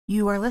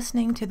You are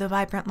listening to the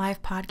Vibrant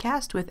Life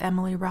podcast with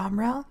Emily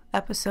Romrell,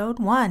 episode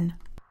 1.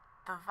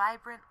 The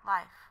Vibrant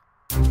Life.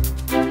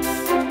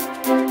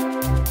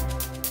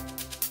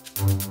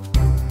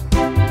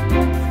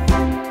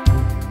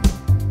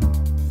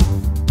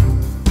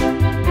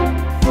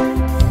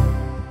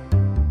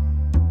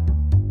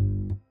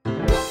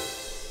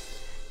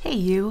 Hey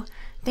you,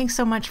 thanks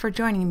so much for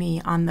joining me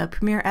on the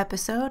premiere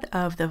episode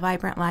of the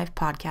Vibrant Life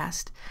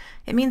podcast.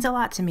 It means a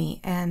lot to me,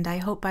 and I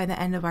hope by the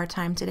end of our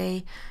time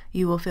today,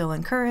 you will feel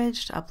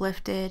encouraged,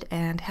 uplifted,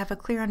 and have a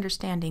clear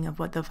understanding of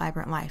what the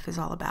Vibrant Life is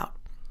all about.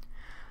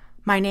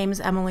 My name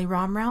is Emily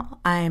Romrell.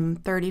 I'm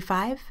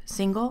 35,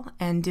 single,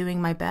 and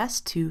doing my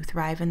best to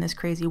thrive in this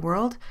crazy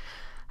world.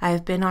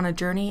 I've been on a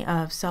journey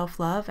of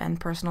self-love and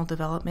personal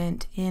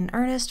development in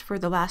earnest for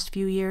the last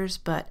few years,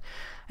 but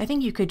I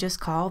think you could just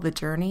call the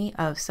journey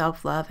of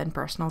self-love and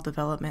personal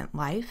development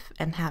life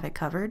and have it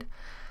covered.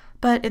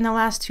 But in the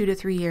last 2 to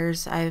 3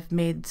 years, I've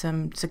made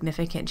some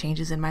significant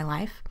changes in my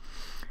life.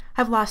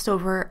 I've lost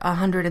over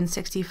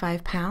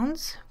 165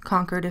 pounds,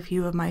 conquered a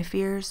few of my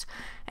fears,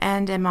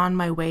 and am on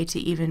my way to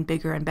even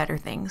bigger and better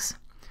things.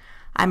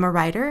 I'm a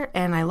writer,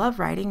 and I love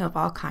writing of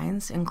all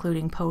kinds,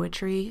 including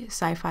poetry,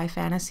 sci-fi,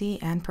 fantasy,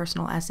 and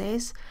personal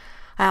essays.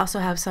 I also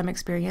have some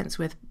experience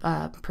with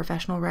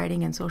professional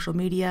writing and social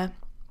media.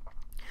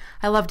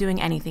 I love doing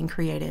anything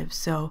creative,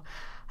 so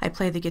I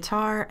play the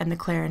guitar and the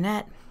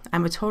clarinet.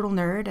 I'm a total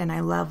nerd, and I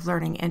love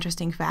learning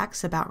interesting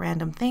facts about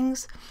random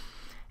things.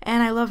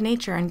 And I love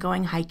nature and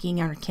going hiking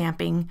or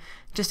camping,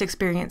 just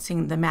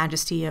experiencing the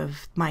majesty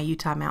of my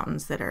Utah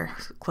mountains that are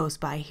close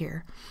by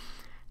here.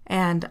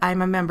 And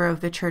I'm a member of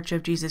the Church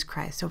of Jesus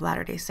Christ of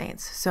Latter-day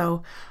Saints.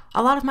 So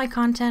a lot of my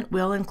content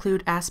will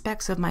include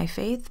aspects of my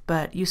faith,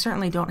 but you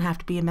certainly don't have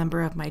to be a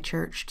member of my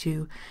church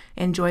to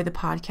enjoy the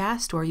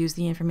podcast or use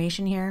the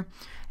information here.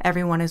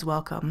 Everyone is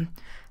welcome.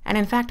 And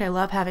in fact, I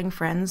love having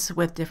friends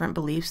with different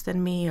beliefs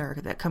than me or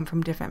that come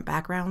from different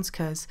backgrounds,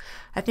 because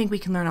I think we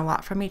can learn a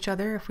lot from each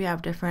other if we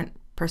have different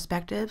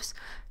perspectives,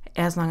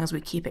 as long as we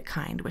keep it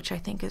kind, which I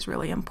think is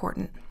really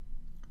important.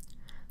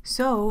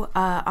 So,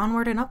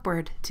 onward and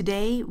upward.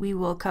 Today, we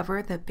will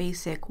cover the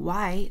basic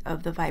why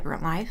of the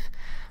Vibrant Life.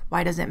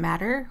 Why does it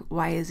matter?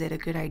 Why is it a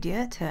good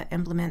idea to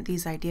implement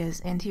these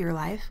ideas into your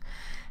life?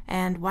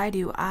 And why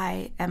do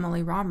I,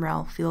 Emily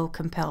Romrell, feel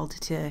compelled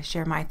to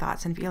share my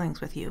thoughts and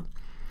feelings with you?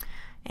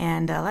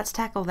 And let's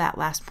tackle that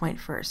last point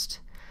first.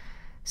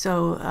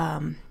 So,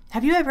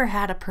 have you ever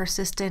had a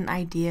persistent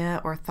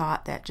idea or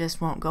thought that just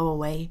won't go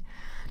away?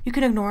 You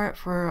can ignore it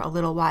for a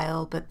little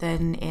while, but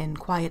then in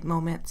quiet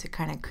moments, it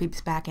kind of creeps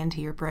back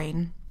into your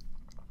brain.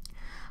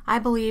 I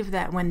believe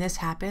that when this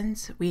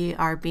happens, we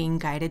are being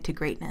guided to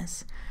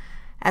greatness.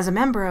 As a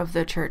member of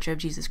the Church of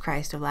Jesus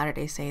Christ of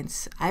Latter-day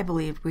Saints, I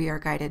believe we are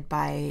guided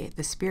by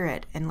the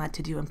Spirit and led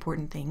to do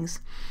important things.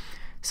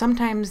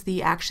 Sometimes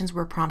the actions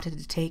we're prompted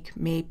to take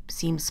may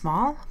seem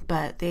small,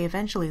 but they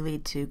eventually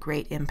lead to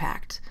great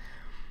impact.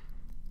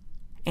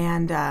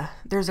 And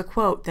there's a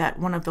quote that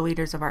one of the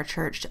leaders of our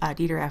church,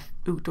 Dieter F.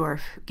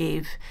 Uchtdorf,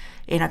 gave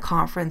in a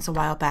conference a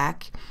while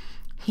back.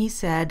 He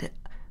said,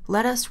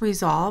 "Let us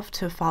resolve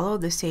to follow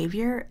the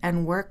Savior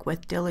and work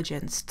with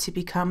diligence to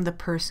become the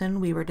person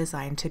we were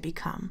designed to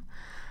become.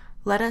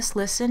 Let us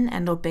listen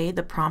and obey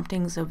the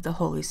promptings of the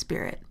Holy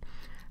Spirit.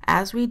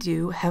 As we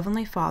do,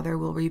 Heavenly Father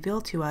will reveal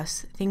to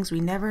us things we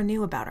never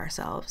knew about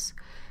ourselves.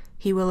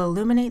 He will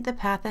illuminate the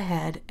path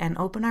ahead and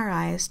open our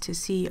eyes to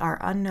see our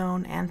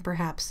unknown and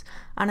perhaps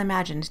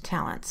unimagined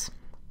talents."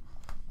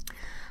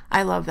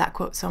 I love that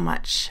quote so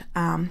much.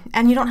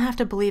 And you don't have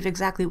to believe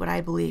exactly what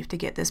I believe to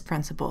get this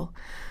principle.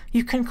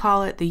 You can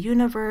call it the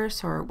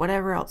universe or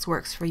whatever else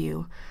works for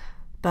you.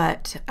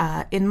 But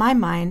in my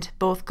mind,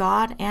 both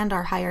God and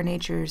our higher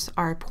natures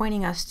are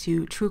pointing us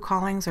to true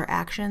callings or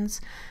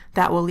actions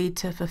that will lead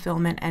to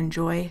fulfillment and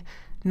joy,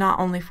 not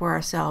only for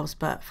ourselves,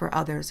 but for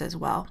others as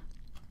well.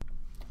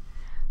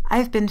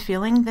 I've been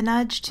feeling the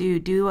nudge to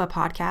do a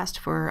podcast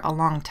for a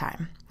long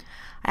time.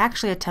 I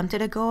actually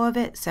attempted a go of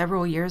it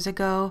several years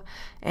ago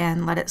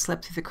and let it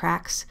slip through the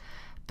cracks,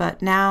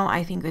 but now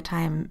I think the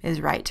time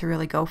is right to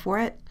really go for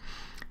it.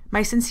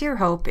 My sincere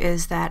hope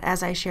is that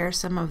as I share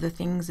some of the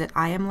things that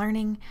I am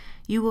learning,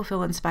 you will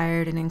feel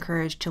inspired and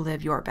encouraged to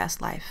live your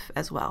best life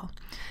as well.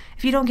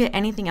 If you don't get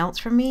anything else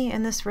from me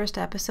in this first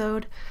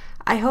episode,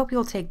 I hope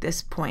you'll take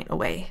this point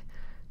away.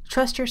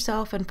 Trust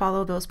yourself and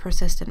follow those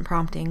persistent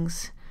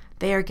promptings.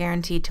 They are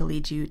guaranteed to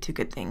lead you to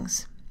good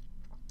things.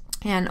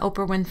 And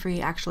Oprah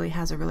Winfrey actually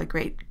has a really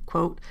great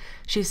quote.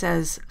 She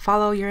says,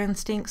 "Follow your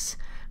instincts.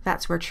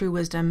 That's where true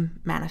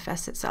wisdom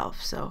manifests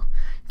itself." So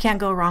can't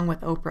go wrong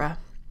with Oprah.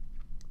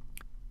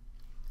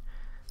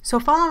 So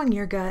following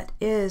your gut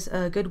is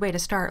a good way to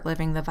start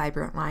living the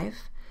vibrant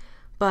life.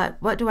 But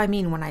what do I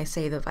mean when I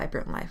say the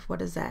vibrant life?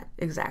 What is that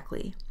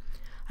exactly?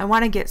 I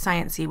want to get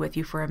sciencey with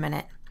you for a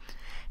minute.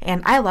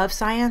 And I love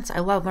science. I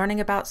love learning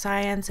about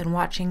science and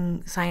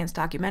watching science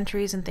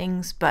documentaries and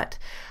things, but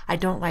I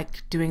don't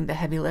like doing the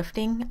heavy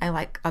lifting. I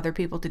like other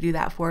people to do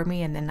that for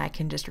me, and then I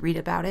can just read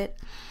about it.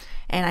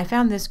 And I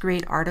found this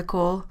great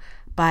article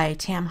by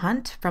Tam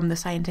Hunt from the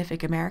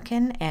Scientific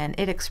American, and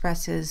it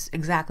expresses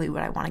exactly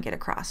what I want to get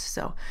across.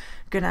 So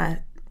I'm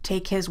gonna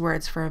take his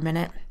words for a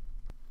minute.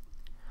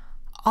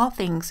 All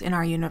things in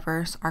our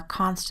universe are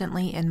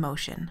constantly in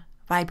motion,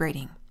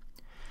 vibrating.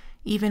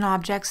 Even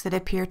objects that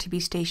appear to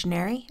be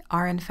stationary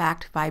are in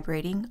fact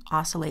vibrating,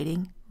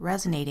 oscillating,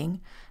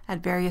 resonating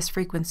at various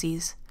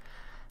frequencies.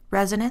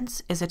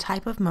 Resonance is a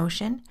type of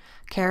motion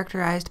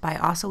characterized by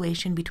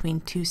oscillation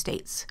between two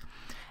states,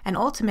 and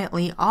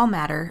ultimately all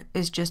matter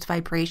is just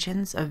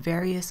vibrations of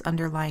various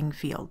underlying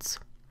fields.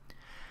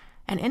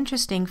 An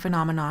interesting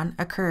phenomenon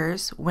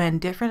occurs when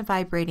different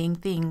vibrating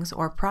things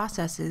or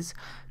processes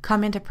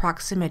come into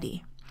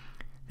proximity.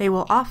 They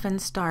will often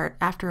start,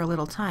 after a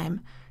little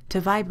time,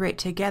 to vibrate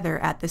together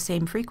at the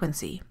same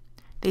frequency.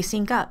 They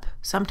sync up,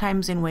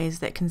 sometimes in ways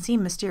that can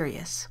seem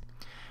mysterious.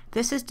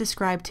 This is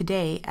described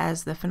today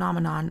as the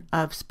phenomenon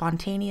of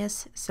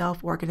spontaneous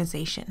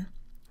self-organization.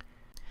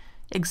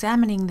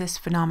 Examining this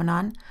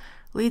phenomenon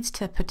leads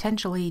to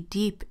potentially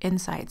deep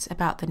insights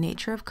about the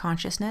nature of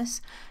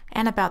consciousness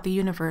and about the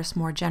universe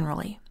more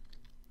generally.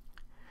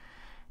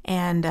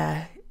 And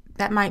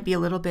that might be a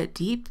little bit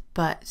deep,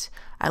 but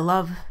I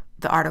love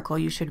the article.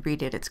 You should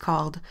read it. It's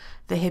called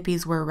 "The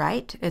Hippies Were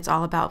Right." It's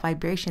all about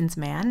vibrations,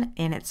 man,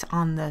 and it's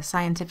on the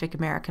Scientific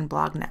American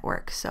blog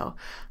network. So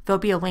there'll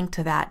be a link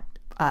to that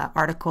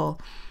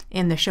article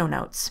in the show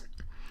notes.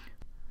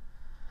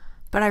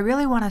 But I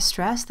really want to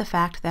stress the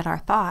fact that our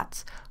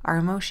thoughts, our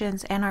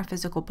emotions, and our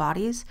physical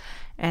bodies,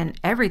 and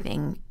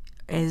everything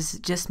is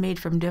just made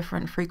from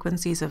different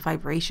frequencies of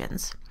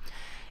vibrations.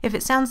 If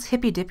it sounds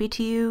hippy-dippy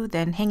to you,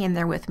 then hang in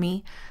there with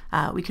me.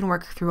 We can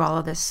work through all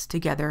of this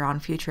together on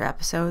future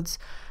episodes.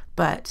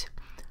 But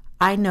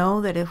I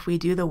know that if we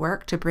do the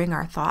work to bring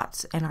our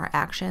thoughts and our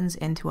actions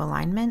into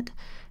alignment,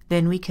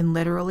 then we can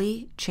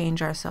literally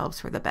change ourselves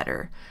for the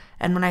better.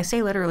 And when I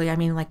say literally, I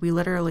mean like we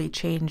literally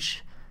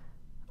change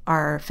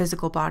our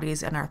physical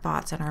bodies and our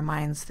thoughts and our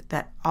minds.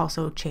 That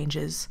also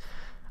changes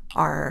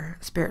our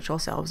spiritual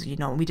selves.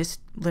 We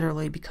just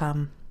literally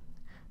become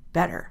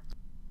better.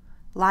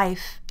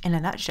 Life, in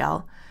a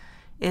nutshell,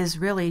 is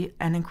really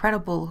an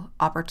incredible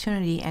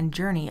opportunity and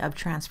journey of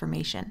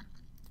transformation.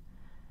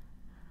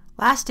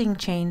 Lasting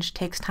change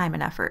takes time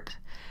and effort.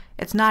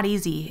 It's not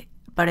easy,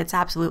 but it's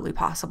absolutely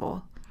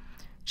possible.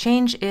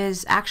 Change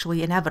is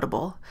actually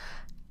inevitable.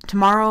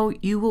 Tomorrow,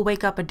 you will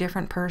wake up a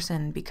different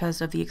person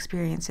because of the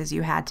experiences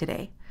you had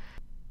today.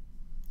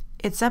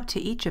 It's up to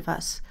each of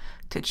us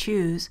to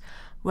choose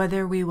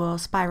whether we will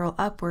spiral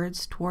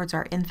upwards towards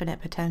our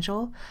infinite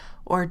potential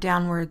or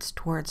downwards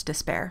towards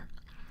despair.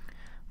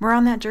 We're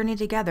on that journey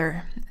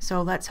together,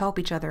 so let's help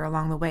each other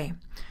along the way.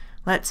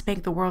 Let's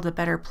make the world a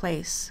better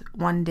place,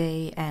 one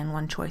day and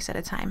one choice at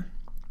a time.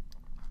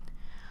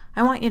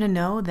 I want you to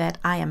know that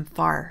I am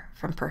far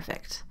from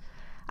perfect.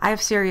 I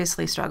have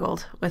seriously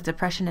struggled with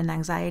depression and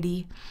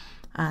anxiety.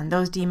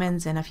 Those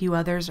demons and a few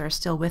others are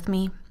still with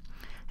me,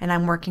 and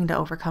I'm working to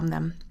overcome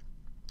them.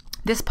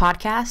 This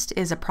podcast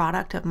is a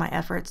product of my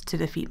efforts to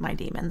defeat my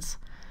demons.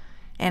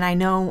 And I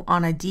know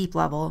on a deep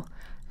level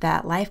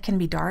that life can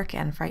be dark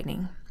and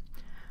frightening.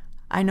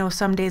 I know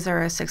some days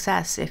are a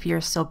success if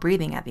you're still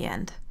breathing at the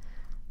end.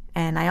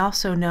 And I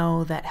also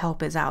know that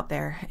help is out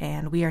there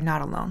and we are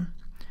not alone.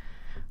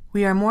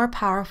 We are more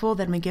powerful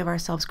than we give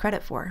ourselves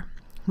credit for.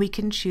 We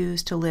can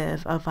choose to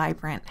live a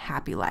vibrant,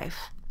 happy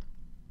life.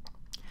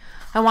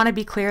 I want to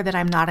be clear that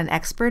I'm not an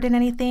expert in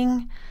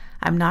anything.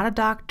 I'm not a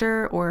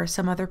doctor or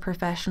some other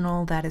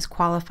professional that is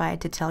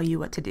qualified to tell you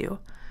what to do.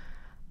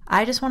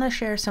 I just want to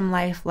share some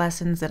life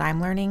lessons that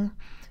I'm learning,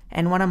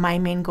 and one of my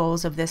main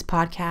goals of this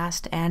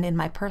podcast and in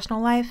my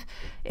personal life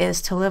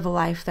is to live a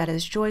life that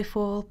is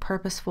joyful,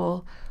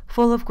 purposeful,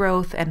 full of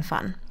growth and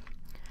fun.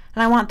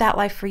 And I want that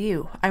life for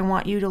you. I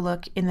want you to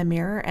look in the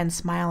mirror and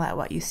smile at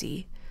what you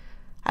see.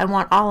 I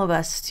want all of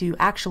us to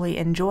actually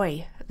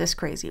enjoy this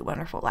crazy,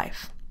 wonderful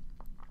life.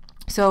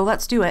 So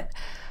let's do it.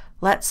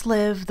 Let's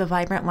live the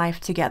vibrant life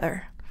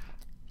together.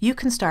 You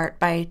can start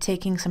by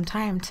taking some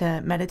time to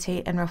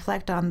meditate and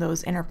reflect on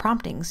those inner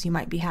promptings you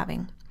might be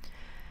having.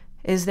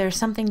 Is there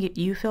something that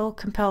you feel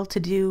compelled to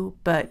do,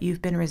 but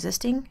you've been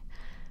resisting?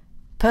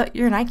 Put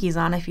your Nikes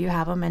on if you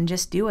have them and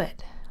just do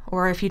it.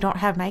 Or if you don't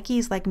have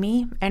Nikes like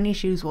me, any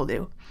shoes will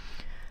do.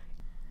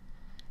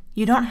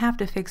 You don't have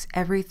to fix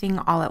everything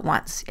all at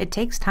once. It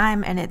takes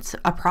time and it's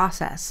a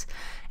process.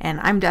 And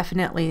I'm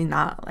definitely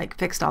not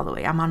fixed all the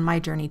way. I'm on my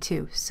journey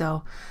too.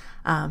 So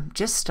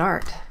just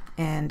start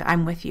and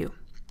I'm with you.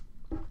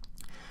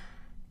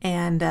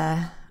 And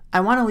I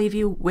want to leave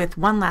you with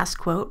one last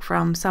quote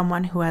from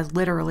someone who has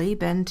literally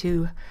been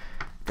to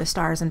the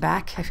stars and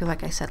back. I feel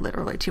like I said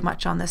literally too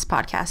much on this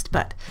podcast,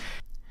 but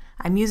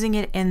I'm using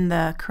it in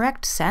the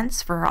correct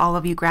sense for all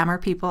of you grammar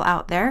people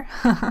out there.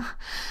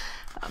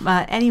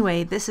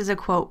 Anyway, this is a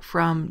quote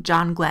from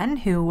John Glenn,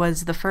 who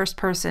was the first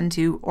person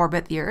to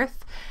orbit the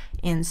Earth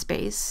in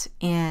space.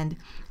 And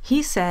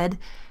he said,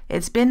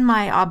 "It's been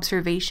my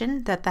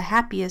observation that the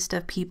happiest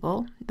of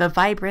people, the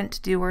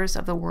vibrant doers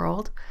of the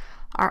world,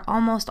 are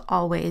almost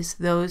always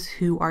those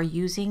who are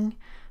using,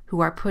 who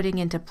are putting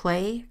into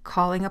play,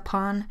 calling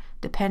upon,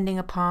 depending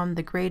upon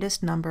the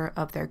greatest number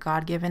of their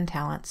God-given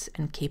talents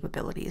and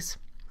capabilities.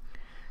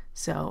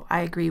 So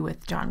I agree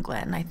with John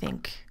Glenn. I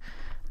think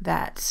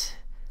that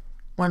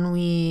when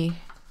we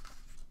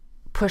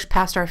push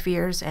past our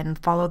fears and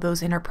follow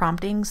those inner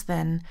promptings,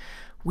 then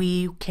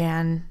we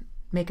can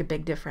make a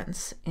big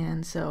difference.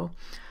 And so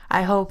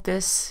I hope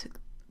this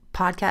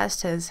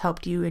podcast has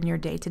helped you in your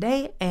day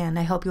today, and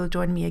I hope you'll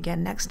join me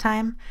again next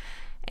time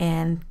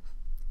and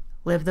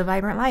live the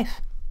vibrant life.